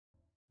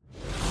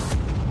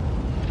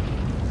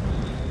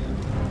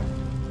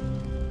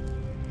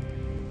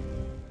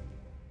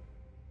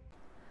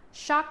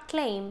Shock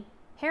claim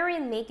Harry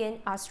and Meghan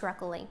are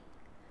struggling.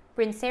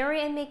 Prince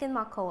Harry and Meghan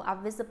Markle are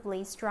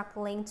visibly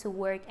struggling to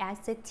work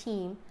as a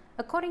team,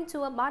 according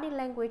to a body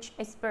language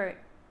expert.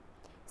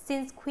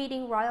 Since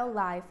quitting royal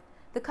life,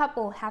 the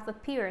couple have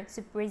appeared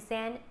to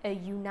present a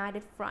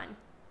united front.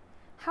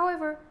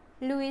 However,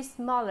 Louis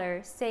Muller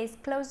says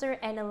closer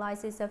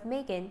analysis of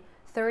Meghan,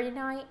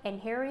 39,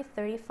 and Harry,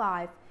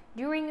 35,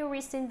 during a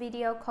recent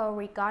video call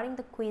regarding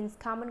the Queen's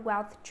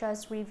Commonwealth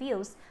Trust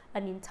reveals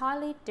an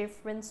entirely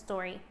different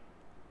story.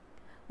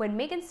 When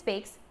Meghan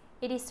speaks,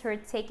 it is her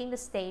taking the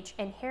stage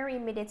and Harry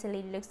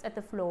immediately looks at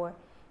the floor.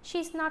 She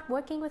is not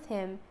working with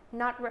him,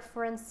 not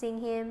referencing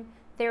him.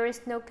 There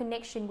is no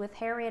connection with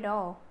Harry at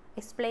all,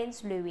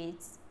 explains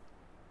Louise.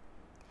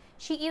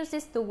 She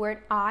uses the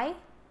word I,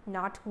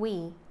 not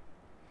we.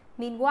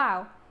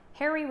 Meanwhile,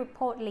 Harry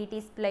reportedly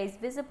displays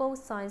visible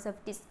signs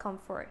of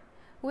discomfort,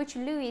 which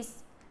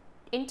Louise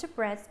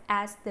interprets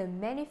as the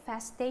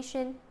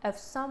manifestation of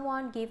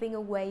someone giving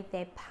away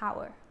their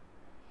power.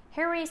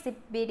 Harry is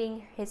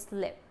biting his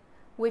lip,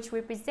 which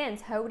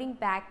represents holding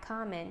back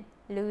comment,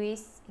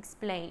 Louise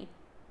explained.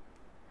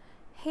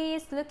 He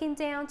is looking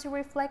down to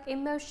reflect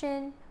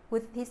emotion,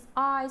 with his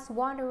eyes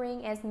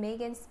wandering as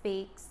Meghan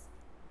speaks.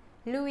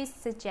 Louise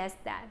suggests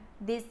that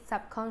these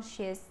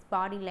subconscious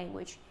body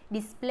language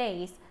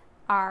displays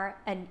are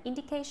an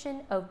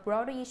indication of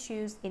broader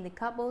issues in the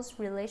couple's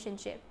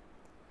relationship.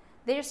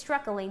 They are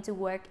struggling to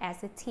work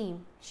as a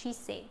team, she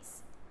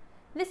says.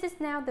 This is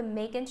now the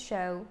Meghan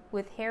show,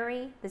 with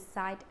Harry the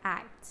side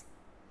act.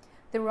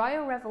 The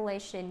royal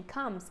revelation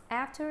comes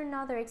after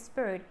another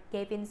expert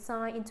gave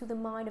insight into the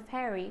mind of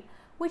Harry,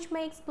 which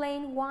may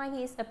explain why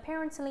he is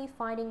apparently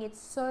finding it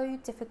so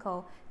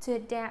difficult to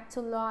adapt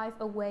to life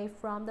away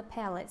from the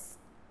palace.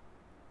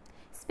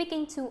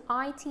 Speaking to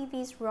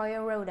ITV's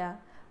Royal Rota,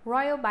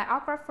 royal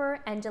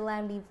biographer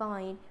Angela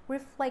Levine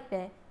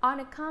reflected on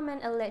a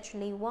comment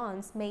allegedly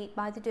once made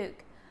by the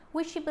Duke,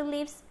 which she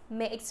believes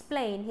may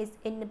explain his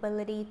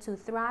inability to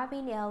thrive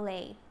in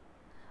LA.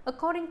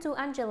 According to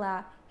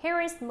Angela,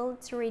 Harry's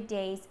military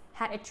days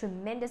had a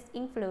tremendous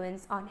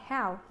influence on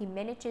how he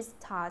manages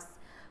tasks,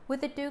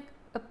 with the Duke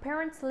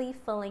apparently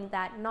feeling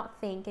that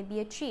nothing can be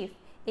achieved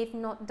if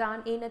not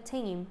done in a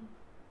team.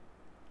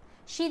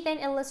 She then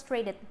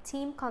illustrated the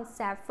team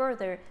concept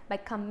further by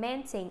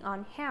commenting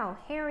on how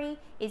Harry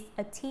is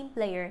a team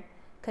player,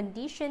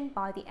 conditioned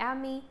by the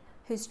army,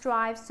 who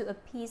strives to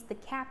appease the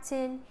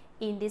captain,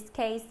 in this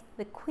case,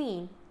 the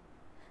Queen.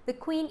 The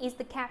Queen is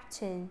the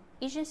captain,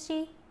 isn't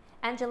she?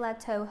 Angela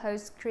told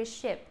host Chris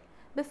Shipp,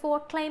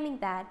 before claiming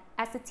that,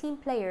 as a team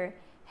player,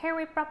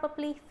 Harry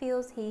probably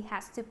feels he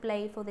has to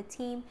play for the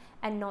team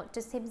and not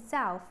just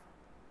himself.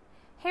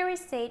 Harry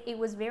said it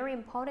was very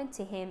important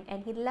to him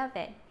and he loved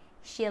it,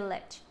 she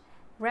alleged,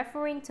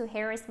 referring to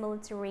Harry's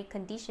military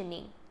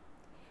conditioning.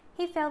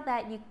 He felt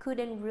that you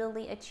couldn't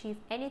really achieve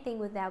anything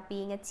without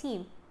being a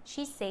team,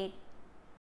 she said